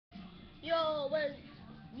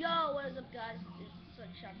What is up, guys? It's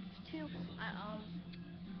Sunshine 2.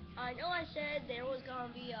 I know I said there was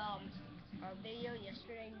gonna be a video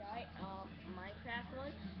yesterday night, Minecraft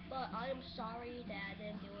one, but I am sorry that I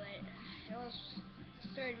didn't do it. It was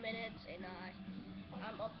 30 minutes, and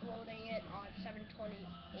I'm uploading it on 720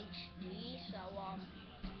 HD. So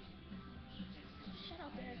shut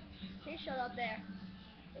up there. Please shut up there.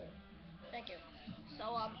 Thank you.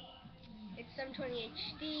 So it's 720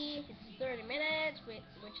 HD, it's 30 minutes, which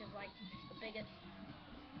is like the biggest,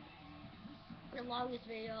 the longest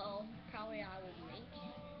video probably I will make.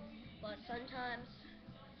 But sometimes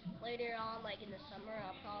later on, like in the summer,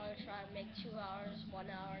 I'll probably try to make 2 hours, 1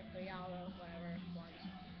 hour, 3 hours, whatever once.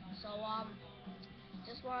 So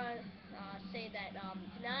just want to say that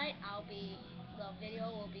tonight the video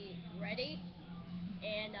will be ready,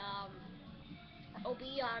 and it'll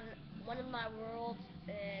be on one of my worlds,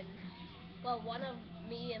 and well, one of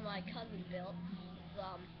me and my cousin built.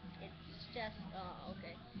 It's just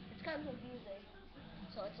okay. It's kind of confusing.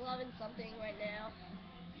 So it's 11 something right now.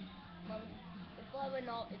 It's 11.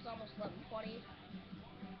 It's almost 11:20.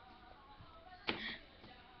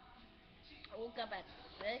 I woke up at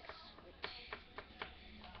 6.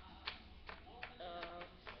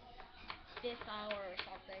 Fifth hour or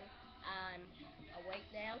something. I'm awake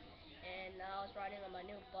now, and I was riding on my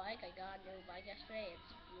new bike. I got a new bike yesterday.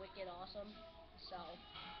 It's wicked awesome. So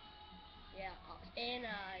yeah, and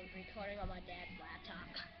I'm recording on my dad's laptop.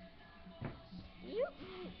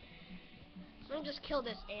 Let me just kill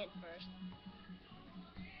this ant first.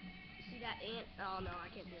 See that ant? Oh no, I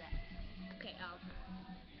can't do that. Okay,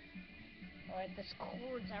 alright, this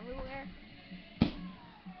cord's everywhere.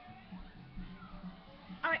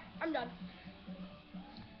 Alright, I'm done.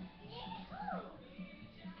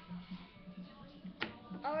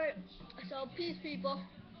 Alright, so peace, people.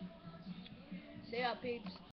 See ya, peeps.